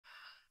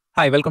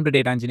Hi, welcome to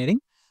Data Engineering.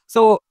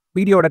 So,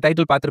 வீடியோட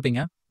title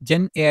பார்த்துருப்பீங்க.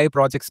 Gen AI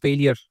projects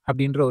failure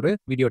அப்படின்ற ஒரு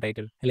வீடியோ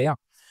டைட்டில் இல்லையா?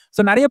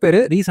 ஸோ நிறைய பேர்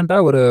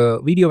ரீசெண்டாக ஒரு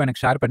வீடியோ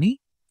எனக்கு ஷேர் பண்ணி,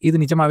 இது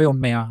நிஜமாவே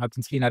உண்மையா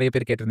அப்படின்னு சொல்லி நிறைய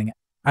பேர் கேட்டிருந்தீங்க.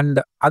 அண்ட்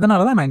அதனால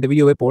தான் நான் இந்த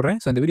வீடியோவே போடுறேன்.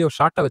 ஸோ இந்த வீடியோ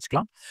ஷார்ட்டாக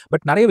வச்சுக்கலாம்.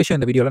 பட் நிறைய விஷயம்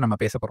இந்த வீடியோவில் நம்ம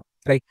பேச போகிறோம்.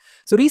 ரைட்.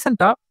 ஸோ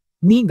ரீசெண்டாக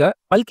நீங்கள்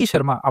பல்கி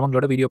சர்மா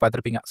அவங்களோட வீடியோ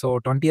பார்த்துருப்பீங்க. ஸோ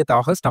 20th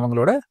August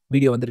அவங்களோட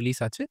வீடியோ வந்து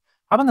ரிலீஸ் ஆச்சு.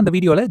 அவங்க அந்த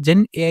வீடியோவில்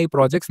ஜென் ஏஐ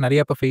ப்ராஜெக்ட்ஸ்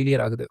நிறைய இப்போ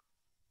ஃபெயிலியர் ஆகுது.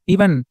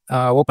 ஈவன்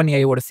ஓப்பன்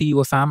ஏஐயோட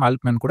சிஇஓ சாம்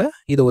ஆல்ட்மேன் கூட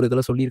இது ஒரு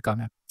இதில்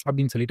சொல்லியிருக்காங்க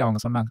அப்படின்னு சொல்லிட்டு அவங்க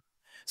சொன்னாங்க.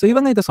 ஸோ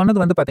இவங்க இதை சொன்னது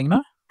வந்து பார்த்தீங்கன்னா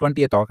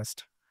 20th August.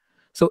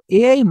 So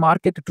AI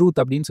market truth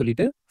அப்படின்னு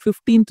சொல்லிட்டு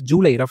 15th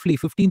July ரஃப்லி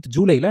 15th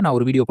Julyல நான்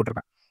ஒரு வீடியோ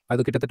போட்டிருப்பேன்.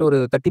 அது கிட்டத்தட்ட ஒரு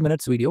 30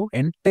 minutes வீடியோ,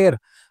 என்டையர்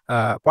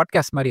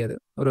பாட்காஸ்ட் மாதிரி. அது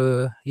ஒரு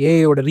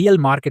ஏஐயோட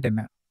ரியல் மார்க்கெட்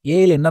என்ன,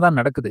 ஏஐல என்னதான்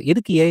நடக்குது,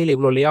 எதுக்கு ஏஐல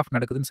இவ்வளோ லே ஆஃப்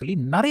நடக்குதுன்னு சொல்லி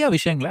நிறைய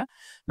விஷயங்களை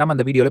நம்ம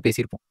அந்த வீடியோவில்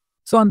பேசியிருப்போம்.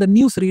 ஸோ அந்த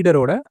நியூஸ்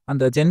ரீடரோட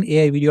அந்த ஜென்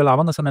ஏஐ வீடியோவில்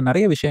அவங்க சொன்ன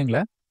நிறைய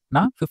விஷயங்களை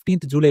நான்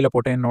 15th Julyல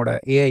போட்ட என்னோட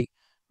ஏஐ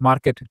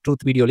மார்க்கெட்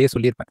ட்ரூத் வீடியோலேயே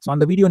சொல்லியிருப்பேன். ஸோ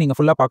அந்த வீடியோ நீங்கள்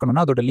ஃபுல்லாக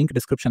பார்க்கணும்னா அதோட லிங்க்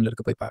டிஸ்கிரிப்ஷனில்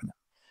இருக்கு, போய் பாருங்க.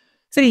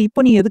 சரி, இப்போ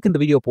நீ எதுக்கு இந்த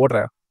வீடியோ போடுற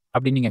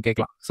அப்படின்னு நீங்கள்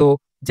கேட்கலாம். So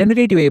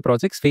generative AI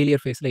projects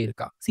failure ஃபேஸில்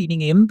இருக்கா?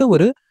 நீங்கள் எந்த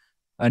ஒரு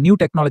நியூ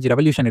டெக்னாலஜி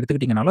ரெவல்யூஷன்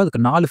எடுத்துக்கிட்டீங்கனாலும்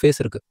அதுக்கு 4 ஃபேஸ்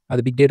இருக்குது.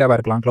 அது பிக் டேட்டாவாக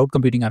இருக்கலாம், க்ளவுட்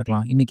கம்ப்யூட்டிங்காக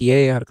இருக்கலாம், இன்னைக்கு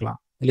ஏஐயாக இருக்கலாம்,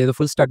 இல்லை ஏதோ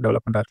ஃபுல் ஸ்டாக்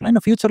டெவலப்மெண்ட்டாக இருக்கலாம்,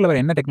 இன்னும் ஃபியூச்சரில்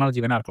வேறு என்ன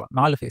டெக்னாலஜி வேணா இருக்கலாம்.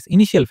 4 ஃபேஸ்.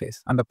 இனிஷியல்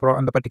ஃபேஸ்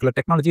அந்த பர்டிகுலர்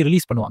டெக்னாலஜி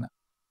ரிலீஸ் பண்ணுவாங்க.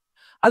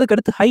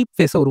 அதுக்கடுத்து ஹைப்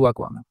ஃபேஸை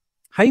உருவாக்குவாங்க.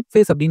 ஹைப்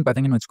ஃபேஸ் அப்படின்னு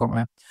பார்த்தீங்கன்னு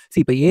வச்சுக்கோங்களேன்.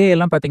 இப்போ ஏஐ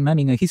எல்லாம் பார்த்தீங்கன்னா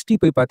நீங்கள் ஹிஸ்ட்ரி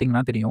போய்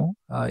பார்த்தீங்கன்னா தெரியும்.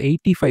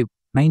 1985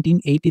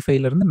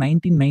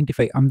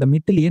 1995 அந்த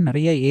மிட்டிலேயே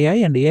நிறைய AI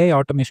and AI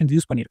automation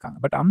use பண்ணியிருக்காங்க.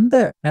 பட் அந்த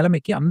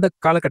நிலைமைக்கு அந்த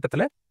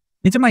காலகட்டத்தில்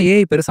நிஜமாக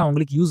ஏஐ பெருசாக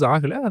அவங்களுக்கு யூஸ்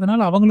ஆகலை. அதனால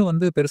அவங்களும்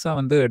வந்து பெருசாக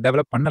வந்து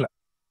டெவலப் பண்ணலை.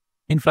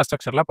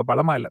 இன்ஃப்ராஸ்ட்ரக்சர்லாம் இப்போ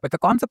பலமாக இல்லை. But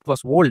the concept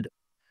was old.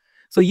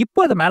 So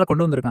இப்போ அதை மேலே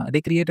கொண்டு வந்திருக்காங்க.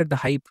 They created the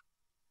hype.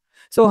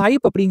 So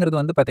hype அப்படிங்கிறது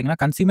வந்து பார்த்தீங்கன்னா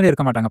கன்சியூமரே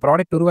இருக்க மாட்டாங்க.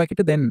 ப்ராடக்ட்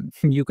உருவாக்கிட்டு then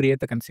you create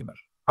the consumer.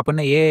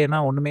 அப்படின்னா ஏஐனா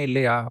ஒன்றுமே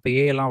இல்லையா, அப்போ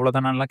ஏஐலாம்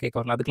அவ்வளோதானாலாம் கேட்க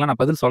வரல. அதுக்கெலாம் நான்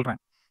பதில் சொல்கிறேன்.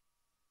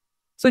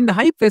 ஸோ இந்த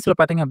ஹைப் ஃபேஸில்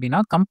பார்த்தீங்க அப்படின்னா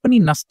கம்பெனி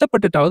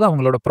நஷ்டப்பட்டுட்டாவது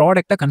அவங்களோட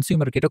ப்ராடக்ட்டை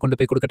கன்சியூமர் கிட்ட கொண்டு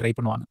போய் கொடுக்க ட்ரை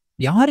பண்ணுவாங்க.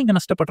 யார் இங்கே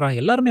நஷ்டப்படுறா?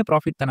 எல்லாருமே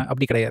ப்ராஃபிட் தானே?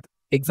 அப்படி கிடையாது.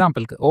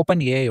 எக்ஸாம்பிளுக்கு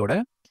ஓப்பன் ஏஐயோட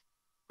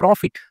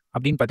ப்ராஃபிட்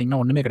அப்படின்னு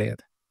பார்த்தீங்கன்னா ஒன்றுமே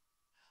கிடையாது.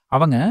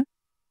 அவங்க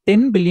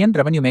 10 பில்லியன்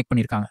ரெவன்யூ மேக்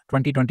பண்ணியிருக்காங்க.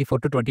 2024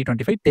 to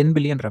 2025 10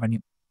 பில்லியன்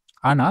ரெவன்யூ.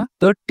 ஆனால்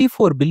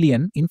 34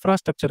 பில்லியன்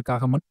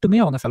இன்ஃப்ராஸ்ட்ரக்சருக்காக மட்டுமே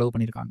அவங்க செலவு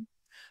பண்ணியிருக்காங்க.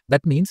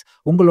 தட் மீன்ஸ்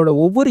உங்களோட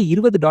ஒவ்வொரு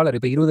 $20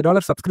 இப்போ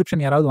 $20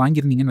 சப்ஸ்கிரிப்ஷன் யாராவது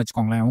வாங்கியிருந்தீங்கன்னு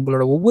வச்சுக்கோங்களேன்.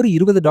 உங்களோட ஒவ்வொரு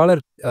 $20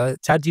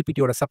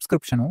 ChatGPTயோட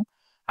சப்ஸ்கிரிப்ஷனும்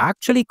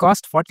ஆக்சுவலி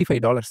காஸ்ட்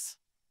 $45.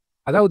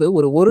 அதாவது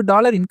ஒரு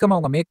 $1 இன்கம்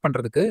அவங்க மேக்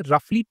பண்ணுறதுக்கு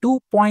ரஃப்லி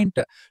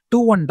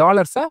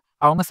 $2.21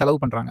 அவங்க செலவு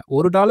பண்ணுறாங்க.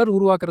 $1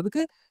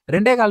 உருவாக்குறதுக்கு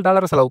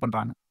 $2.25 செலவு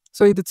பண்ணுறாங்க.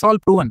 So it's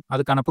all proven.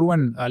 அதுக்கான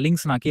ப்ரூவன்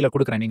லிங்க்ஸ் நான் கீழே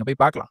கொடுக்குறேன், நீங்கள்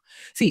போய் பார்க்கலாம்.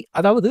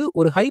 அதாவது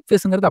ஒரு ஹைப்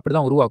ஃபேஸுங்கிறது அப்படி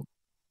தான் உருவாகும்.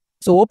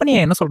 ஸோ ஓப்பன்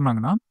ஏஐ என்ன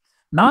சொல்கிறாங்கன்னா,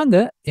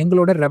 நாங்கள்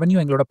எங்களோட ரெவன்யூ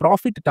எங்களோட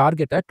ப்ராஃபிட்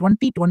டார்கெட்டை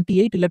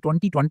 2028 இல்லை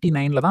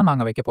 2029 தான்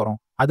நாங்கள் வைக்க போகிறோம்.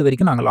 அது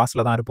வரைக்கும் நாங்கள்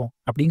லாஸில் தான் இருப்போம்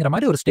அப்படிங்கிற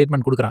மாதிரி ஒரு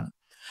ஸ்டேட்மெண்ட் கொடுக்குறாங்க.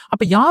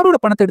 அப்போ யாரோட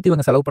பணத்தை எடுத்து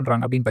இவங்க செலவு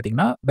பண்ணுறாங்க அப்படின்னு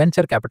பார்த்தீங்கன்னா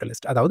வெஞ்சர்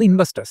கேபிட்டலிஸ்ட், அதாவது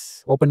இன்வெஸ்டர்ஸ்.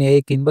 ஓப்பன்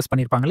ஏஐக்கு இன்வெஸ்ட்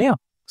பண்ணியிருப்பாங்க இல்லையா?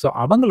 ஸோ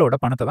அவங்களோட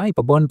பணத்தை தான்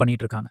இப்போ பேர்ன்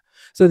பண்ணிட்டு இருக்காங்க.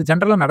 ஸோ இது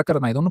ஜென்ரலாக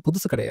நடக்கிறது தான், இது ஒன்றும்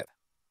புதுசு கிடையாது.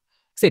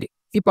 சரி,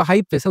 இப்போ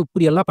ஹைப் ஃபேஸை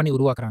இப்படி எல்லாம் பண்ணி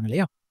உருவாக்குறாங்க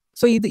இல்லையா?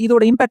 ஸோ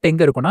இதோட இம்பாக்ட்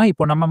எங்கே இருக்குன்னா,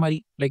 இப்போ நம்ம மாதிரி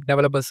லைக்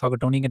டெவலப்பர்ஸ்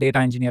ஆகட்டும், நீங்கள் டேட்டா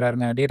இன்ஜினியராக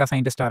இருங்க, டேட்டா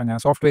சயின்டிஸ்டாக இருங்க,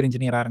 சாஃப்ட்வேர்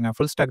இன்ஜினியராக இருங்க,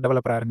 ஃபுல் ஸ்டாக்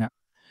டெவலப்பராக இருங்க,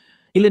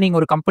 இல்லை நீங்கள்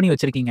ஒரு கம்பெனி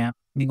வச்சிருக்கீங்க,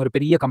 நீங்கள் ஒரு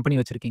பெரிய கம்பெனி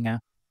வச்சிருக்கீங்க,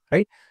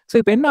 ரைட்? ஸோ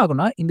இப்போ என்ன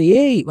ஆகுனா, இந்த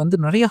ஏஐ வந்து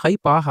நிறைய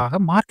ஹைப் ஆக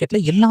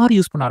மார்க்கெட்டில் எல்லாரும்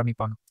யூஸ் பண்ண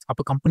ஆரம்பிப்பாங்க.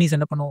 அப்போ கம்பெனிஸ்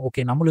என்ன பண்ணுவோம்,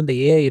 ஓகே நம்மளும் இந்த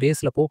ஏஐ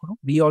ரேஸில் போகணும்,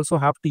 we also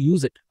have to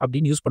use it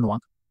அப்படின்னு யூஸ்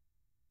பண்ணுவாங்க.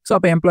 ஸோ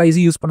அப்போ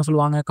எம்ப்ளாயிஸும் யூஸ் பண்ண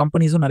சொல்லுவாங்க,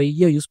 கம்பெனிஸும்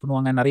நிறைய யூஸ்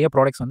பண்ணுவாங்க, நிறைய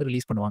ப்ராடக்ட்ஸ் வந்து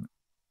ரிலீஸ் பண்ணுவாங்க.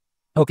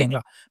 ஓகேங்களா?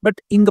 பட்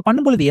இங்கே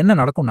பண்ணும்பொழுது என்ன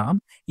நடக்கும்னா,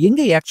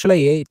 எங்கே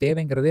ஆக்சுவலாக ஏஐ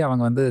தேவைங்கிறதே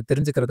அவங்க வந்து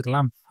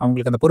தெரிஞ்சுக்கிறதுக்கெல்லாம்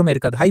அவங்களுக்கு அந்த பொறுமை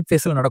இருக்காது. ஹைப்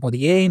ஃபேஸில் நடக்கும். அது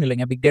ஏஐன்னு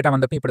இல்லைங்க, பிக் டேட்டா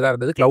வந்தப்போ இப்படி தான்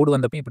இருந்தது, க்ளவுட்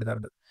வந்தப்போ இப்படி தான்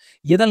இருந்தது.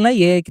 இதெல்லாம்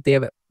ஏஐக்கு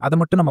தேவை, அதை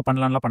மட்டும் நம்ம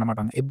பண்ணலாம்லாம் பண்ண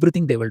மாட்டாங்க.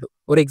 Everything they will do.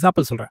 ஒரு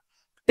எக்ஸாம்பிள் சொல்கிறேன்.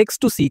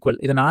 Text to sequel.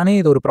 இதை நானே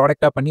இது ஒரு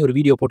ப்ராடக்டாக பண்ணி ஒரு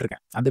வீடியோ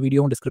போட்டிருக்கேன். அந்த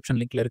வீடியோவும்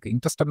டிஸ்கிரிப்ஷன் லிங்க்ல இருக்குது.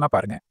 இன்ட்ரெஸ்டட்னா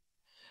பாருங்க.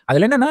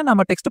 அதில் என்னன்னா,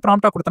 நம்ம டெக்ஸ்ட்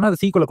ப்ராம்ப்டாக கொடுத்தோம்னா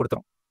அது சீக்வலை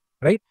கொடுத்துரும்,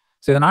 ரைட்?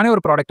 ஸோ இதை நானே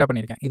ஒரு ப்ராடக்டாக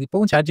பண்ணியிருக்கேன். இது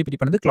இப்போவும் ChatGPT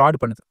பண்ணுது, க்ளாட்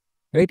பண்ணுது,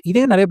 ரைட்?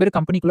 இதே நிறைய பேர்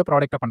கம்பெனிக்குள்ளே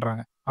ப்ராடக்டாக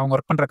பண்ணுறாங்க, அவங்க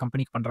ஒர்க் பண்ணுற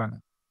கம்பெனிக்கு பண்ணுறாங்க.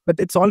 But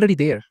it's already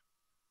there,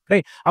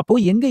 right? அப்போ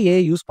எங்கே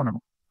ஏஐ யூஸ்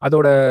பண்ணணும்,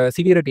 அதோட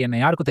சிவியரிட்டி என்ன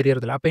யாருக்கும்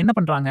தெரியறதில்ல. அப்போ என்ன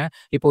பண்ணுறாங்க,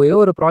 இப்போ ஏதோ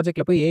ஒரு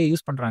ப்ராஜெக்ட்ல போய் ஏஐ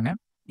யூஸ் பண்ணுறாங்க.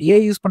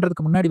 ஏஐ யூஸ்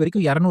பண்ணுறதுக்கு முன்னாடி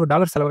வரைக்கும்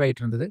 $200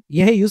 செலவாகிட்டு இருந்தது.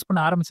 ஏஐ யூஸ் பண்ண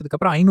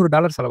ஆரம்பிச்சதுக்கப்புறம்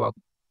 $500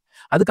 செலவாகும்.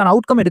 அதுக்கான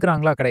அவுட்கம்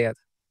எடுக்கிறாங்களா?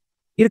 கிடையாது,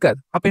 இருக்காது.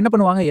 அப்போ என்ன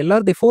பண்ணுவாங்க,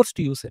 எல்லாரும் தே ஃபோர்ஸ்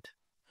டு யூஸ் இட்.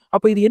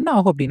 அப்போ இது என்ன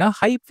ஆகும் அப்படின்னா,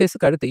 ஹைப்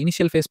ஃபேஸுக்கு அடுத்து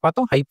இனிஷியல் ஃபேஸ்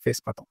பார்த்தோம், ஹைப்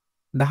ஃபேஸ் பார்த்தோம்.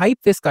 இந்த ஹைப்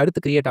ஃபேஸ்க்கு அடுத்து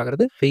கிரியேட்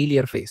ஆகிறது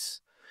ஃபெயிலியர் ஃபேஸ்.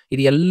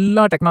 இது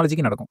எல்லா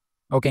டெக்னாலஜிக்கும் நடக்கும்.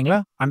 ஓகேங்களா?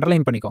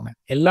 அண்டர்லைன் பண்ணிக்கோங்க,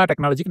 எல்லா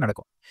டெக்னாலஜிக்கும்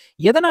நடக்கும்.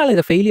 எதனால்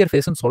இதை ஃபெயிலியர்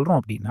ஃபேஸ்ன்னு சொல்கிறோம்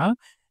அப்படின்னா,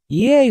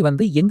 ஏஐ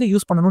வந்து எங்கே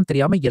யூஸ் பண்ணணும்னு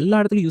தெரியாமல் எல்லா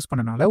இடத்துலையும் யூஸ்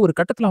பண்ணனால ஒரு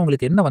கட்டத்தில்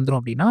அவங்களுக்கு என்ன வந்துடும்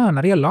அப்படின்னா,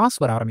 நிறைய லாஸ்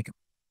வர ஆரம்பிக்கும்.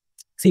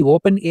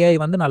 ஓப்பன் ஏஐ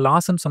வந்து நான்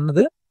லாஸ்ன்னு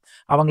சொன்னது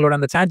அவங்களோட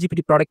அந்த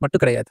ChatGPT ப்ராடக்ட்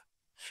மட்டும் கிடையாது.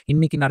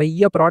 இன்னைக்கு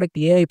நிறைய ப்ராடக்ட்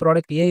ஏஐ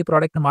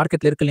ப்ராடக்ட்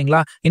மார்க்கெட்ல இருக்கு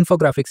இல்லைங்களா?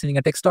 இன்ஃபோகிராஃபிக்ஸ்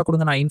நீங்க டெக்ஸ்ட்டா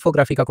கொடுங்க, நான்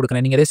இன்ஃபோகிராஃபிக்கா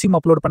கொடுக்குறேன். நீங்க ரெஸ்யூம்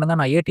அப்லோட் பண்ணுங்க,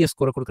 நான் ஏடிஎஸ்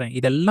ஸ்கோர் கொடுக்குறேன்.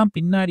 இதெல்லாம்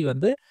பின்னாடி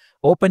வந்து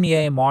ஓப்பன்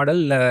ஏஐ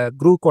மாடல்,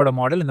 க்ரூக்கோட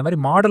மாடல் இந்த மாதிரி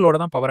மாடலோட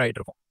தான் பவர்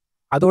ஆயிட்டு இருக்கும்.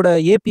 அதோட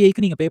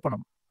ஏபிஐக்கு நீங்க பே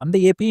பண்ணணும். அந்த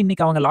ஏபிஐ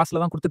இன்னைக்கு அவங்க லாஸ்ட்ல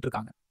தான் கொடுத்துட்டு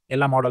இருக்காங்க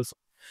எல்லா மாடல்ஸும்.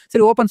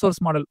 சரி, ஓப்பன் சோர்ஸ்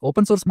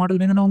மாடல்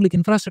வேணும்னா உங்களுக்கு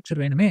இன்ஃப்ராஸ்ட்ரக்சர்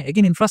வேணுமே.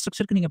 எகைன்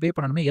இன்ஃப்ராஸ்ட்ரக்சருக்கு நீங்க பே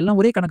பண்ணணுமே. எல்லாம்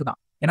ஒரே கணக்கு தான்.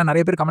 ஏன்னா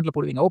நிறைய பேர் கமெண்ட்ல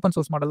போடுவீங்க ஓப்பன்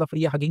சோர்ஸ் மாடல் தான்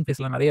ஃப்ரீயா ஹக்கிங்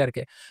ஃபேஸ்ல நிறைய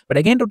இருக்கு. But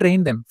again to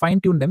train them,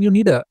 fine tune them, you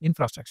need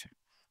infrastructure.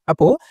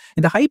 அப்போ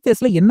இந்த ஹைப்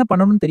ஃபேஸ்ல என்ன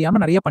பண்ணணும்னு தெரியாம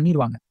நிறைய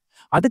பண்ணிடுவாங்க.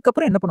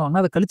 அதுக்கப்புறம் என்ன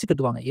பண்ணுவாங்கன்னா அதை கழிச்சு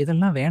கட்டுவாங்க.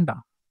 இதெல்லாம்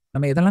வேண்டாம்,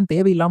 நம்ம இதெல்லாம்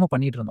தேவையில்லாம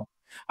பண்ணிட்டு இருந்தோம்.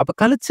 அப்ப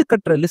கழிச்சு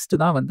கட்டுற லிஸ்ட்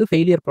தான் வந்து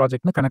ஃபெயிலியர்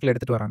ப்ராஜெக்ட்னு கணக்குல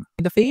எடுத்துட்டு வராங்க.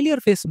 இந்த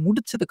ஃபெயிலியர் ஃபேஸ்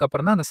முடிச்சதுக்கு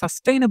அப்புறம் தான் அந்த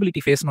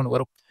சஸ்டைனபிலிட்டி ஃபேஸ்னு ஒன்று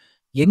வரும்.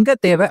 எங்க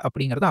தேவை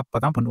அப்படிங்கறத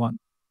அப்பதான் பண்ணுவாங்க.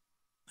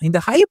 இந்த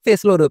ஹைப்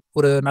ஃபேஸ்ல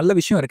ஒரு நல்ல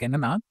விஷயம் இருக்கு.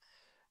 என்னன்னா,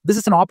 திஸ்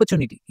இஸ் அன்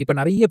ஆப்பர்ச்சுனிட்டி. இப்ப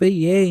நிறைய பேர்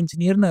ஏஐ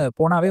இன்ஜினியர்னு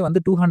போனாவே வந்து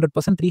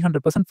 200%,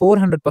 300%,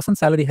 400%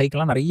 சேலரி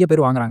ஹைக்லாம் நிறைய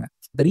பேர் வாங்குறாங்க.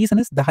 The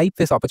reason is the hype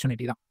face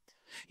opportunity தான்.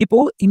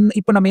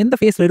 இப்போ நம்ம எந்த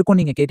ஃபேஸ்ல இருக்கோம்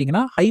நீங்க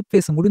கேட்டீங்கன்னா, ஹைப்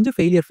ஃபேஸ் முடிஞ்சு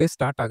ஃபெயிலியர் ஃபேஸ்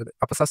ஸ்டார்ட் ஆகுது.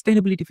 அப்ப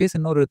சஸ்டைனபிலிட்டி ஃபேஸ்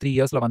இன்னொரு 3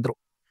 இயர்ஸ்ல வந்துரும்.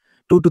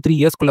 2 to 3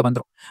 இயர்ஸ்க்குள்ள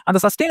வந்துரும்.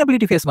 அந்த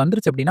சஸ்டைனபிலிட்டி ஃபேஸ்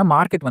வந்துருச்சு அப்படின்னா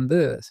மார்க்கெட் வந்து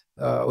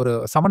ஒரு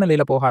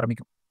சமநிலையில போக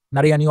ஆரம்பிக்கும்.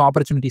 நிறைய நியூ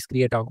ஆப்பர்ச்சுனிட்டிஸ்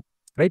கிரியேட் ஆகும்.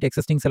 ரைட்,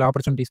 எக்ஸிஸ்டிங் சில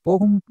ஆப்பர்ச்சுனிட்டிஸ்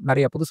போகும்,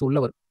 நிறைய புதுசு உள்ள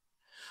வரும்.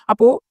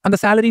 அப்போ அந்த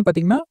சேலரி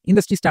பார்த்தீங்கன்னா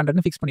இண்டஸ்ட்ரி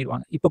ஸ்டாண்டர்ட்னு ஃபிக்ஸ்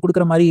பண்ணிடுவாங்க. இப்போ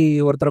கொடுக்குற மாதிரி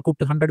ஒருத்தரை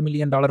கூப்பிட்டு $100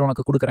 மில்லியன்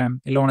உனக்கு கொடுக்குறேன்,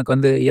 இல்லை உனக்கு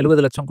வந்து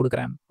 70 லட்சம்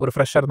கொடுக்குறேன், ஒரு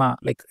ஃப்ரெஷர் தான்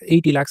லைக்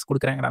 80 lakhs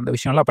கொடுக்குறேங்கிற அந்த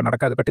விஷயம்லாம் அப்போ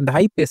நடக்காது. பட் இந்த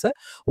ஹைப் ஃபேஸை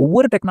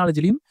ஒவ்வொரு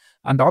டெக்னாலஜிலையும்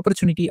அந்த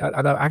ஆப்பர்ச்சுனிட்டி,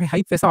 அதை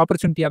ஹைப் ஃபேஸை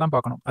ஆப்பர்ச்சுனிட்டியாக தான்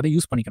பார்க்கணும், அதை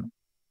யூஸ் பண்ணிக்கணும்.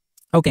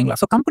 ஓகேங்களா?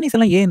 ஸோ கம்பெனிஸ்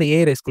எல்லாம் ஏன் இந்த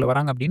ஏஐ ரேஸ்க்குள்ள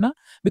வராங்க அப்படின்னா,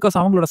 பிகாஸ்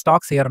அவங்களோட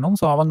ஸ்டாக்ஸ் ஏறணும்.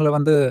 ஸோ அவங்கள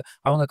வந்து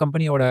அவங்க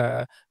கம்பெனியோட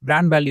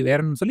பிராண்ட் வேல்யூ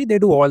ஏறணும்னு சொல்லி they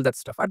do all that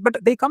stuff. But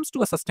they comes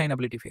to a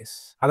sustainability face.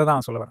 அதை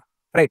தான் சொல்ல வரேன்.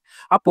 ரைட்,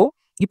 அப்போ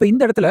இப்போ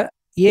இந்த இடத்துல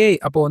ஏஐ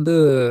அப்போ வந்து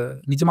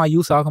நிஜமா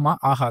யூஸ் ஆகுமா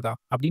ஆகாதா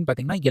அப்படின்னு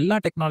பார்த்தீங்கன்னா, எல்லா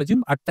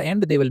டெக்னாலஜியும் at the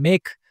end they will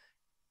make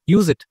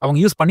use it. அவங்க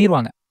யூஸ்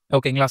பண்ணிடுவாங்க.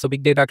 ஓகேங்களா? ஸோ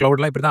பிக் டேட்டா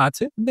கிளவுட்லாம் இப்படி தான்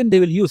ஆச்சு. தென் தே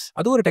வில் யூஸ்.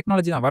 அது ஒரு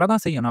டெக்னாலஜி தான்,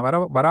 வரதான் செய்யும். நான்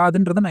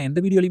வராதுன்றதை நான் எந்த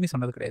வீடியோலையுமே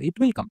சொன்னது கிடையாது. It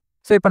will come.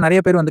 ஸோ இப்போ நிறைய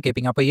பேர் வந்து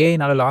கேட்பீங்க, அப்போ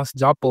ஏஐனால லாஸ்ட்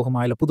ஜாப்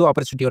போகுமா, இல்லை புது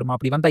ஆப்பர்ச்சுனிட்டி வருமா,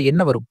 அப்படி வந்தால்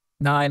என்ன வரும்?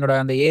 நான் என்னோட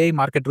அந்த ஏஐ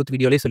மார்க்கெட் ட்ரூத்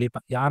வீடியோலேயே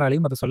சொல்லியிருப்பேன்.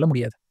 யாராலையும் அதை சொல்ல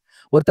முடியாது.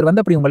 ஒருத்தர்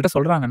வந்து அப்படி உங்கள்கிட்ட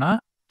சொல்றாங்கன்னா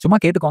சும்மா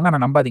கேட்டுக்கோங்க,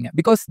 நான் நம்பாதீங்க.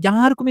 பிகாஸ்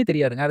யாருக்குமே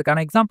தெரியாதுங்க.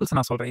 அதுக்கான எக்ஸாம்பிள்ஸ்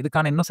நான் சொல்றேன்.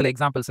 இதுக்கான இன்னும் சில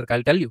எக்ஸாம்பிள்ஸ் இருக்கு.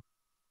 I tell you.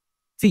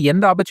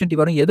 எந்த ஆப்பர்ச்சுனிட்டி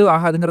வரும், எது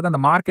ஆகாதுங்கிறது அந்த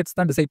மார்க்கெட்ஸ்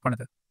தான் டிசைட்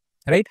பண்ணுது.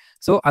 ரைட்,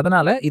 ஸோ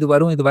அதனால இது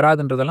வரும், இது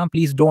வராதுன்றதெல்லாம்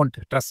ப்ளீஸ் டோன்ட்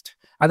ட்ரஸ்ட்.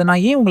 அதை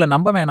நான் ஏன் உங்களை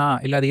நம்ப வேணாம்,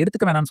 இல்லை அதை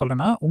எடுத்துக்க வேணாம்னு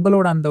சொல்றேன்னா,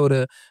 உங்களோட அந்த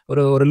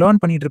ஒரு லேர்ன்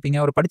பண்ணிட்டு இருப்பீங்க,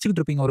 ஒரு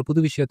படிச்சுக்கிட்டு இருப்பீங்க ஒரு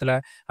புது விஷயத்துல,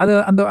 அது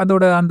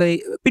அதோட அந்த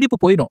பிடிப்பு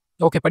போயிடும்.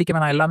 ஓகே, படிக்க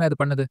வேணாம், எல்லாமே அது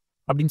பண்ணுது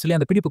அப்படின்னு சொல்லி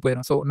அந்த பிடிப்பு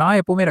போயிடும். ஸோ நான்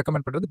எப்பவுமே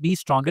ரெக்கமெண்ட் பண்றது பி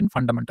ஸ்ட்ராங் இன்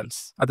ஃபண்டமெண்டல்ஸ்.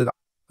 அதுதான்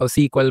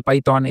sequel,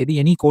 Python,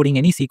 any coding,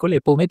 any sequel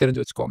எப்பவுமே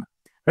தெரிஞ்சு வச்சுக்கோங்க.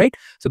 Right,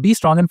 so be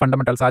strong in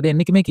fundamentals. அது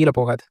என்னைக்குமே கீழே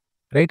போகாது.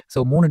 ரைட், ஸோ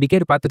 3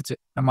 டிகேட் பார்த்துருச்சு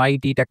நம்ம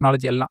ஐடி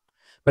டெக்னாலஜி எல்லாம்.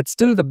 But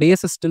still the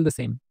base is still the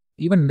same.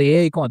 Even இந்த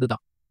ஏஐக்கும்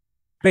அதுதான்.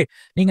 ரைட்,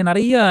 நீங்க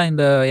நிறைய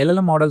இந்த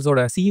எல்எல்எம் மாடல்ஸோட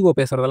சிஇஓ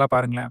பேசுறதெல்லாம்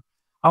பாருங்களேன்.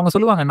 அவங்க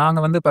சொல்லுவாங்க, நாங்க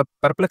வந்து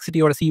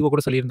பெர்ப்ளெக்சிட்டியோட சிஇஓ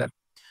கூட சொல்லியிருந்தார்,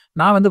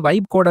 நான் வந்து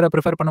வைப் கோடரை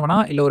ப்ரிஃபர் பண்ணுவேனா,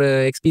 இல்லை ஒரு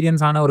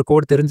எக்ஸ்பீரியன்ஸ் ஆன ஒரு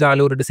கோட்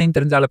தெரிஞ்சாலும் ஒரு டிசைன்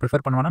தெரிஞ்சாலும்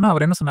ப்ரிஃபர் பண்ணுவேன்னா,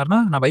 அவர் என்ன சொன்னார்னா,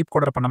 நான் வைப்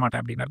கோடரை பண்ண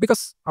மாட்டேன் அப்படின்னார்.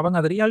 பிகாஸ் அவங்க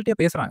அது ரியாலிட்டியா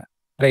பேசுறாங்க.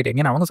 ரைட்,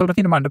 எங்க அவங்க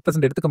சொல்றதையும் நம்ம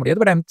 100% எடுத்துக்க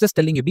முடியாது. But I'm just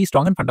telling you be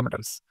strong in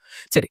fundamentals.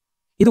 சரி,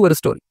 இது ஒரு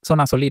ஸ்டோரி. ஸோ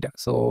நான் சொல்லிட்டேன்.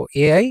 ஸோ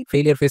ஏஐ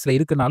ஃபெயிலியர் ஃபேஸ்ல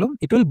இருக்குனாலும்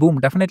it will boom,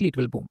 definitely it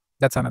will boom.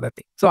 That's another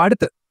thing. So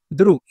அடுத்து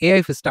துரு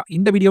ஏஐ ஃபிஸ்டா.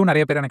 இந்த வீடியோ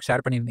நிறைய பேர் எனக்கு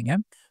ஷேர் பண்ணியிருந்தீங்க.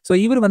 ஸோ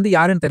இவர் வந்து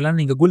யாருன்னு தெரியல,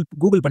 நீங்க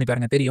கூகுள் பண்ணி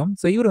பாருங்க, தெரியும்.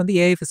 ஸோ இவர் வந்து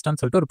ஏஐ ஃபிஸ்டான்னு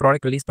சொல்லிட்டு ஒரு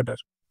ப்ராடக்ட் ரிலீஸ்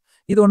பண்றாரு.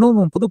 இது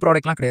ஒன்றும் புது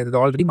ப்ராடக்ட்லாம் கிடையாது. இது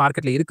ஆல்ரெடி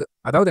மார்க்கெட்ல இருக்கு.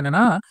 அதாவது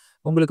என்னன்னா,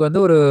 உங்களுக்கு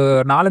வந்து ஒரு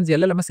 4-5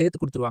 எல்எல்எம்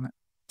சேர்த்து கொடுத்துருவாங்க.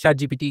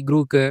 ChatGPT,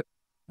 க்ரூக்கு,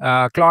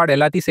 க்ளாட்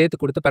எல்லாத்தையும்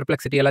சேர்த்து கொடுத்து,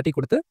 பெர்ப்ளெக்சிட்டி எல்லாத்தையும்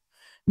கொடுத்து,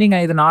 நீங்க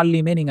இது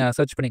 4லையுமே நீங்க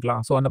சர்ச்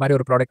பண்ணிக்கலாம். ஸோ அந்த மாதிரி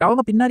ஒரு ப்ராடக்ட்.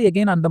 அவங்க பின்னாடி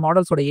அகைன் அந்த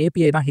மாடல்ஸோட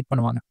ஏபிஐ தான் ஹிட்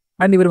பண்ணுவாங்க.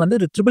 அண்ட் இவர் வந்து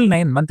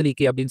 999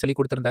 மந்த்லிக்கு அப்படின்னு சொல்லி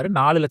கொடுத்திருந்தாரு.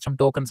 4 லட்சம்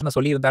டோக்கன்ஸ்னு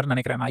சொல்லியிருந்தாருன்னு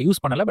நினைக்கிறேன். நான்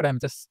யூஸ் பண்ணல, but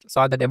I'm just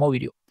saw the demo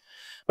video.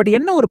 But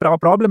என்ன ஒரு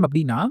ப்ராப்ளம்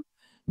அப்படின்னா,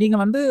 நீங்க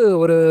வந்து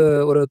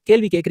ஒரு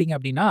கேள்வி கேட்குறீங்க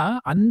அப்படின்னா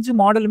 5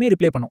 மாடலுமே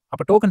ரிப்ளை பண்ணும்.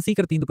 அப்போ டோக்கன்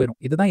சீக்கிரம் தீர்ந்து போயிடும்.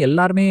 இதுதான்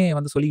எல்லாருமே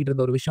வந்து சொல்லிட்டு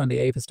இருந்த ஒரு விஷயம் அந்த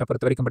ஏஐ ஃபிஸ்ட்டை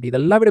பொறுத்த வரைக்கும். பட்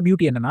இதெல்லாம் விட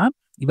பியூட்டி என்னன்னா,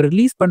 இவர்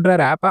ரிலீஸ் பண்ற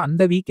ஆப்பை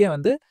அந்த வீக்கே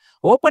வந்து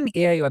ஓப்பன்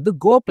ஏஐ வந்து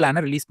கோ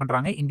பிளானை ரிலீஸ்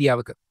பண்றாங்க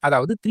இந்தியாவுக்கு.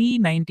 அதாவது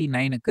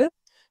 399க்கு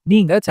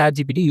நீங்க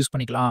ChatGPT யூஸ்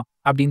பண்ணிக்கலாம்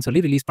அப்படின்னு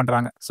சொல்லி ரிலீஸ்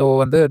பண்றாங்க. ஸோ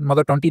வந்து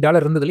முதல்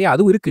 $20 இருந்தது இல்லையா,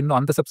 அதுவும் இருக்கு இன்னும்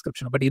அந்த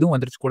சப்ஸ்கிரிப்ஷன். பட் இதுவும்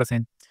வந்துருச்சு கூட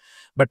சேர்ந்து.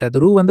 பட்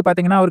துரு வந்து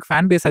பாத்தீங்கன்னா அவருக்கு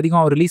ஃபேன் பேஸ்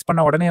அதிகம். அவர் ரிலீஸ்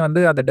பண்ண உடனே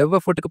வந்து அந்த டெவ்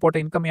எஃபோர்ட்டுக்கு போட்ட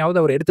இன்கமையாவது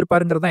அவர்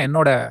எடுத்திருப்பாருங்கிறது தான்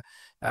என்னோட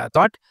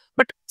தாட்.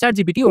 பட்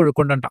ChatGPT ஒரு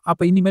கொண்டு வந்துட்டான்.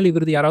 அப்போ இனிமேல்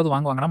இவரது யாராவது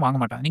வாங்குவாங்கன்னா வாங்க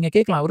மாட்டாங்க. நீங்க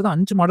கேட்கலாம், அவர் தான்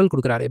 5 மாடல்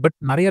கொடுக்குறாரு, பட்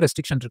நிறைய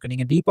ரெஸ்ட்ரிக்ஷன் இருக்கு.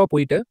 நீங்க டீப்பா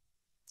போயிட்டு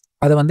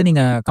அதை வந்து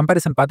நீங்க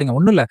கம்பேரிசன் பார்த்தீங்க,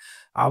 ஒன்றும் இல்லை,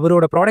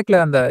 அவரோட ப்ராடக்ட்ல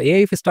அந்த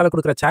ஏஐ ஃபிஸ்டால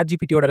கொடுக்குற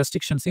ChatGPTயோட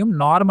ரெஸ்ட்ரிக்ஷன்ஸையும்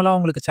நார்மலாக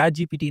உங்களுக்கு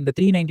ChatGPT இந்த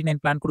 399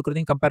 பிளான்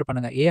கொடுக்குறதையும் கம்பேர்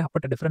பண்ணுங்க.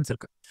 அப்பட்ட டிஃபரன்ஸ்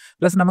இருக்கு.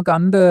 ப்ளஸ் நமக்கு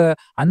அந்த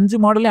 5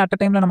 மாடலே அட் அ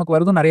டைம்ல நமக்கு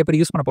வருதும் நிறைய பேர்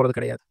யூஸ் பண்ண போறது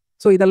கிடையாது.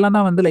 ஸோ இதெல்லாம்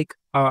தான் வந்து லைக்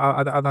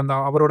அந்த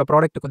அவரோட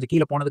ப்ராடக்ட் கொஞ்சம்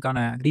கீழே போனதுக்கான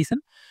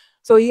ரீசன்.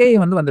 ஸோ ஏஐ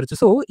வந்து வந்துருச்சு.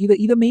 ஸோ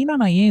இதை மெயினாக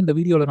நான் ஏன் இந்த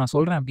வீடியோவில் நான்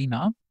சொல்றேன்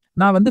அப்படின்னா,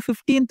 நான் வந்து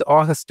 15th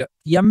August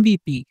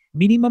MVP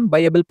minimum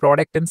viable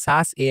product in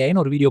SaaS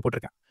ஏஐன்னு ஒரு வீடியோ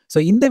போட்டிருக்கேன். ஸோ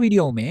இந்த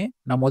வீடியோவுமே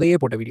நான் முதையே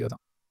போட்ட வீடியோ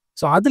தான்.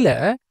 ஸோ அதுல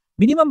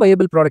மினிமம்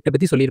வயபிள் ப்ராடக்ட்ட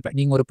பத்தி சொல்லியிருப்பேன்.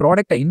 நீங்க ஒரு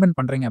ப்ராடக்ட்ட இன்வென்ட்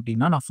பண்றீங்க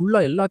அப்படின்னா, நான் ஃபுல்லா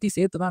எல்லாத்தையும்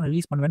சேர்த்து தான்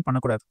ரிலீஸ் பண்ணுவேன்னு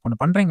பண்ணக்கூடாது. ஒண்ணு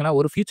பண்றீங்களா,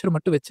 ஒரு ஃபியூச்சர்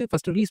மட்டும் வச்சு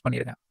ஃபர்ஸ்ட் ரிலீஸ்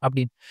பண்ணிருங்க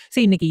அப்படின்னு.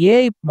 இன்னைக்கு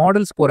ஏஐ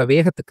மாடல்ஸ் போற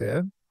வேகத்துக்கு,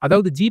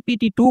 அதாவது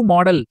GPT-2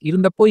 மாடல்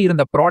இருந்தப்போ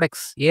இருந்த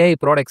ப்ராடக்ட்ஸ், ஏஐ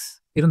ப்ராடக்ட்ஸ்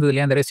இருந்தது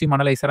இல்லையா? அந்த ரெஸ்யூம்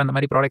அனலைசர் அந்த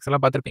மாரி ப்ராடக்ட்ஸ்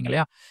எல்லாம் பார்த்திருப்பீங்க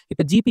இல்லையா?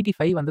 இப்ப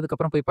GPT-5 வந்ததுக்கு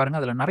அப்புறம் போய் பாருங்க,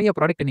 அதுல நெறைய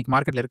ப்ராடக்ட் இன்னைக்கு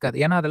மார்க்கெட்ல இருக்காது.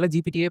 ஏன்னா அதெல்லாம்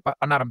GPTயே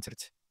பண்ண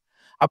ஆரம்பிச்சிருச்சு.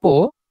 அப்போ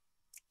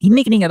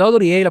இன்னைக்கு நீங்க ஏதாவது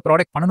ஒரு ஏஐல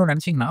ப்ராடக்ட் பண்ணணும்னு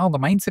நினைச்சீங்கன்னா, உங்க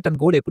மைண்ட் செட் அண்ட்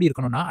கோல் எப்படி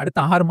இருக்கணும்னா, அடுத்த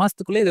 6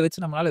 மாசத்துக்குள்ள இத வச்சு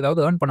நம்மளால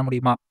ஏதாவது ஏர்ன் பண்ண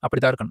முடியுமா?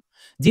 அப்படித்தான் இருக்கணும்.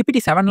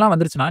 GPT-7லாம்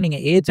வந்துருச்சுன்னா, நீங்க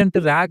ஏஜென்ட்,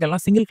 ராக்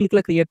எல்லாம் சிங்கிள்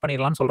கிளிக்ல கிரியேட்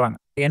பண்ணிடலாம்னு சொல்றாங்க.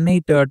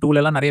 N8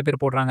 டூலெல்லாம் நெறைய பேர்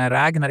போடுறாங்க.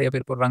 ராக் நெறைய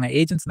பேர் போடுறாங்க.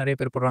 ஏஜென்ட்ஸ் நெறைய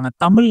பேர் போடுறாங்க.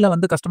 தமிழ்ல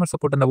வந்து கஸ்டமர்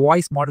சப்போர்ட் அந்த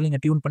வாய்ஸ் மாடலிங்க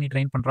டியூன் பண்ணி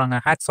ட்ரெயின் பண்றாங்க.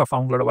 ஹேட்ஸ் ஆஃப்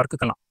அவங்களோட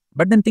வொர்க்குக்கெல்லாம்.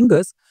 பட் தென் திங்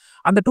இஸ்,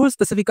 அந்த டூல்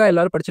ஸ்பெசிஃபிக்கா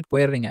எல்லாரும் படிச்சுட்டு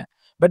போயிடுறீங்க.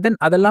 பட் தென்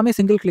அதெல்லாமே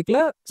சிங்கிள் கிளிக்ல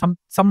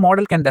சம்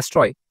மாடல் கேன்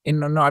டெஸ்ட்ராய்.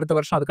 இன்னும் அடுத்த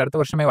வருஷம், அதுக்கு அடுத்த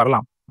வருஷமே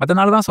வரலாம்.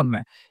 அதனால தான்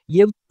சொன்னேன்.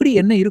 எப்படி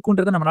என்ன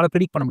இருக்குன்றத நம்மளால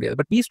பிரெடிக்ட் பண்ண முடியாது.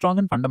 But be strong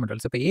in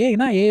fundamentals. இப்ப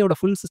ஏஐனா ஏஐயோட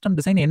ஃபுல் சிஸ்டம்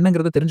டிசைன்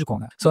என்னங்கிறத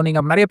தெரிஞ்சுக்கோங்க.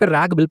 நீங்க நெறைய பேர்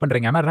ராக் பில்ட்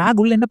பண்றீங்க. ஆனா ராக்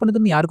உள்ள என்ன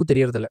பண்ணுதுன்னு யாருக்கும்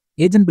தெரியறதில்ல.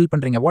 ஏஜென்ட் பில்ட்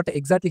பண்றீங்க. What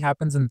exactly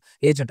happens in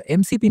agent.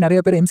 MCB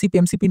நெறைய பேர்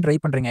எம்சிபின்னு ட்ரை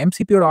பண்றீங்க.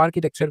 எம்சிபியோட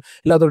ஆர்க்கிடெக்சர்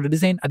இல்ல அதோட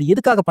டிசைன் அது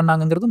எதுக்காக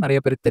பண்ணாங்கங்கிறதும்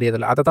நெறைய பேருக்கு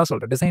தெரியறதில்ல. அத தான்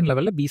சொல்றேன். டிசைன்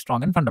லெவல்ல பி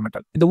ஸ்ட்ராங் இன்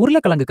ஃபண்டமெண்டல். இந்த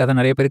உருளைக்கிழங்கு கதை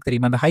நெறைய பேருக்கு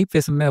தெரியுமா? அந்த ஹைப்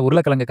ஃபேஸ்ன்னு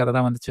உருளைக்கிழங்கு கதை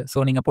தான் வந்துச்சு.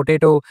 நீங்க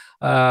potato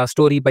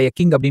story by a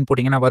king அப்படின்னு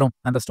போட்டீங்கன்னா வரும்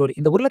அந்த ஸ்டோரி.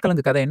 இந்த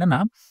உருளைக்கிழங்கு கதை என்னன்னா,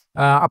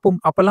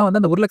 அப்பல்லாம் வந்து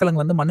அந்த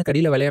உருளைக்கிழங்கு வந்து மண்ணுக்கு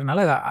அடியில விளையறனால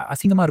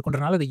அசிங்கமா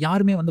இருக்குன்றனால அது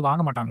யாருமே வந்து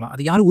வாங்க மாட்டாங்களாம்.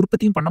 அது யாரும்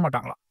உற்பத்தியும் பண்ண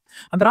மாட்டாங்களாம்.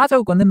 அந்த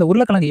ராஜாவுக்கு வந்து இந்த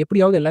உருளைக்கிழங்கு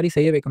எப்படியாவது எல்லாரையும்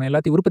செய்ய வைக்கணும்,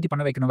 எல்லாத்தையும் உற்பத்தி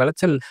பண்ண வைக்கணும்,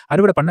 விளைச்சல்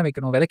அறுவடை பண்ண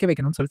வைக்கணும், விளைக்க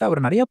வைக்கணும்னு சொல்லிட்டு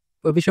அவர் நெறைய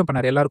விஷயம்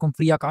பண்ணாரு. எல்லாருக்கும்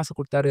ஃப்ரீயா காசு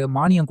குடுத்தாரு,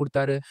 மானியம்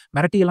குடுத்தாரு,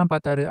 மிரட்டி எல்லாம்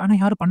பார்த்தாரு. ஆனா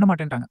யாரும் பண்ண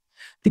மாட்டேன்ட்டாங்க.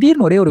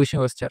 திடீர்னு ஒரே ஒரு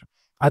விஷயம் யோசிச்சாரு.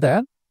 அத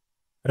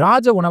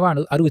ராஜ உணவா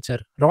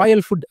அறிவிச்சார்.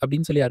 ராயல் ஃபுட்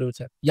அப்படின்னு சொல்லி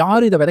அறிவிச்சார்.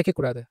 யாரும் இத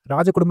விதைக்கக்கூடாது.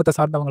 ராஜ குடும்பத்த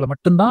சார்ந்தவங்கள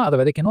மட்டும் தான் அத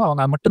விதைக்கணும்.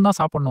 அவங்க மட்டும் தான்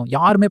சாப்பிடணும்.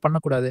 யாருமே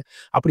பண்ணக்கூடாது.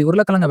 அப்படி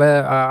உருளைக்கிழங்க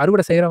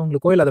அறுவடை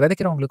செய்றவங்களுக்கோ, இல்ல அத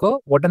விதைக்கிறவங்களுக்கோ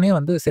உடனே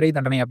வந்து சிறை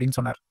தண்டனை அப்படின்னு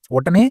சொன்னார்.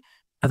 உடனே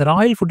அது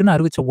ராயல் ஃபுட்ன்னு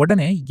அறிவிச்ச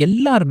உடனே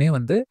எல்லாருமே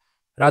வந்து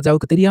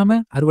ராஜாவுக்கு தெரியாம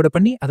அறுவடை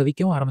பண்ணி அத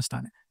விக்கவும்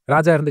ஆரம்பிச்சுட்டாங்க.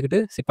 ராஜா இருந்துகிட்டு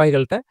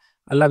சிப்பாய்கள்ட்ட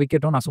எல்லாம்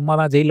விக்கட்டும். நான் சும்மா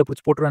தான் ஜெயில்ல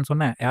புடிச்சு போட்டுருவேன்னு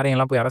சொன்னேன். யாரையும்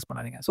எல்லாம் போய் அரெஸ்ட்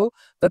பண்ணாதீங்க.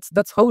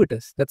 That's how it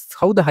is. That's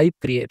how the hype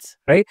creates.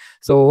 Right?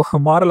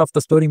 Moral of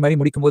the story மாரி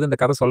முடிக்கும்போது இந்த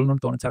கதை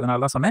சொல்லணும்னு தோணுச்சு. அதனால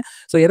தான் சொன்னேன்.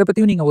 எத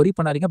பத்தியும் நீங்க வொரி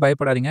பண்ணாதீங்க,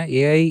 பயப்படாதீங்க.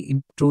 ஏஐ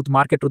ட்ரூத்,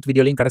 மார்க்கெட் ட்ரூத்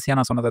வீடியோலயும் கடைசியா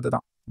நான் சொன்னது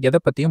அதுதான். எத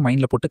பத்தியும்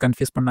மைண்ட்ல போட்டு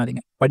கன்ஃப்யூஸ்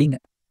பண்ணாதீங்க. படிங்க.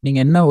 நீங்க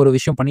என்ன ஒரு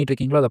விஷயம் பண்ணிட்டு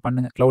இருக்கீங்களோ அத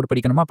பண்ணுங்க. கிளவுட்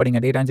படிக்கணுமா படிங்க.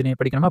 டேட்டா இன்ஜினியர்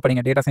படிக்கணுமா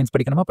படிங்க. டேட்டா சயன்ஸ்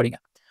படிக்கணுமா படிங்க.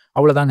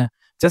 அவ்வளவுதாங்க.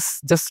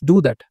 Just do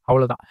that.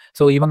 அவ்வளவுதான்.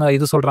 இவங்க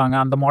இது சொல்றாங்க,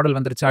 அந்த மாடல்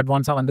வந்துருச்சு,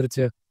 அட்வான்ஸா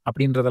வந்துருச்சு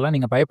அப்படின்றதெல்லாம்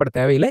நீங்க பயப்பட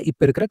தேவையில்ல.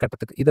 இப்ப இருக்கிற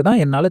கட்டத்துக்கு. இததான்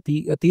என்னால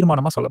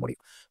தீர்மானமா சொல்ல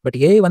முடியும். பட்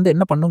ஏஐ வந்து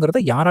என்ன பண்ணுங்கிறத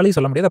யாராலையும்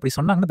சொல்ல முடியாது. அப்படி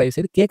சொன்னாங்கன்னா தயவு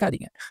செய்து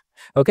கேட்காதீங்க.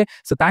 ஓகே.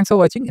 தேங்க்ஸ் ஃபார்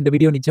வாட்சிங். இந்த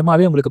வீடியோ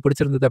நிஜமாவே உங்களுக்கு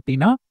பிடிச்சிருந்தது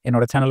அப்படின்னா,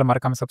 என்னோட சேனலை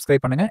மறக்காம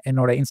சப்ஸ்கிரைப் பண்ணுங்க.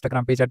 என்னோட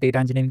இன்ஸ்டாகிராம் பேஜ்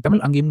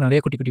 @data_engineering_tamil அங்கேயும் நிறைய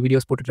குட்டி குட்டி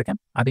வீடியோஸ் போட்டுட்டு இருக்கேன்.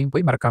 அதையும்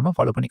போய் மறக்காம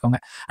ஃபாலோ பண்ணிக்கோங்க.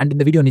 அண்ட்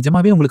இந்த வீடியோ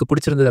நிஜமாவே உங்களுக்கு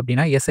பிடிச்சிருந்தது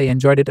அப்படின்னா, எஸ் ஐ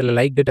என்ஜாய்ட் இட் இல்ல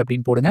லைக்ட் இட்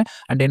அப்படின்னு போடுங்க.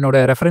 அண்ட் என்னோட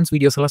ரெஃபரன்ஸ்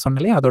வீடியோஸ் எல்லாம்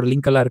சொன்னாலே அதோட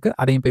லிங்க் எல்லாம் இருக்கு.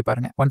 அதையும் போய்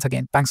பாருங்க. ஒன்ஸ்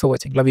அகைன் தேங்க்ஸ் ஃபார்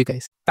வாட்சிங். Love you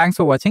guys. Thanks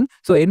for வாட்சிங்.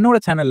 என்னோட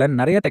சேனல்ல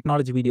நிறைய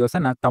டெக்னாலஜி வீடியோஸை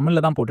நான் தமிழ்ல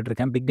தான் போட்டுட்டு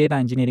இருக்கேன். பிக் டேட்டா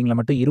இன்ஜினியரிங்ல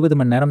மட்டும் 20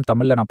 மணி நேரம்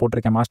தமிழ்ல நான்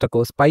போட்டிருக்கேன் master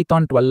course.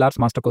 Python 12 hours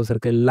master course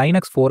இருக்கு.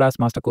 லினக்ஸ் 4 hours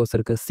மாஸ்டர் கோர்ஸ்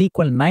இருக்கு.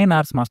 SQL 9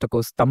 hours மாஸ்டர்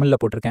கோர்ஸ் தமிழ்ல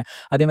போட்டிருக்கேன்.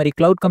 அதே மாதிரி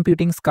கிளவுட்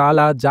கம்ப்யூட்டிங்,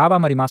 ஸ்காலா, ஜாவா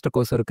மாதிரி மாஸ்டர்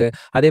கோர்ஸ் இருக்கு.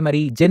 அதே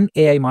மாதிரி ஜென்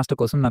ஏஐ மாஸ்டர்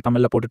கோர்ஸும் நான்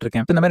தமிழ்ல போட்டுட்டு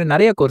இருக்கேன். இந்த மாதிரி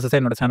நிறைய கோர்சஸ்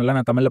என்னோட சேனல்ல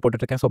நான் தமிழ்ல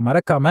போட்டுட்டு இருக்கேன்.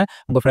 மறக்காம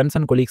உங்க ஃப்ரெண்ட்ஸ்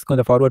அண்ட் கொலீக்ஸ்க்கு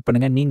இதை ஃபார்வர்ட்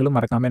பண்ணுங்க. நீங்களும்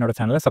மறக்காம என்னோட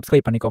சேனலை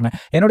சப்ஸ்கிரைப் பண்ணிக்கோங்க.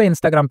 என்னோட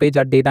இன்ஸ்டாகிராம் பேஜ்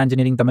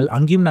 @data_engineering_tamil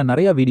அங்கேயும் நான்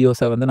நிறைய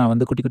வீடியோஸை வந்து நான்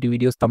வந்து குட்டி குட்டி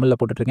வீடியோஸ் தமிழ்ல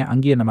போட்டுட்டு இருக்கேன்.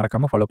 அங்கேயும் என்ன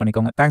மறக்காம ஃபாலோ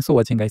பண்ணிக்கோங்க. தேங்க்ஸ் ஃபார்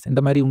வாட்சிங் கைஸ்.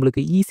 இந்த மாதிரி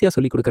உங்களுக்கு ஈஸியா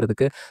சொல்லிக்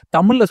கொடுக்கறதுக்கு,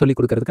 தமிழ்ல சொல்லிக்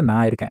கொடுக்கறதுக்கு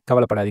நான் இருக்கேன்.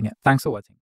 கவலைப்படாதீங்க. தேங்க்ஸ் ஃபார் வாட்சிங்.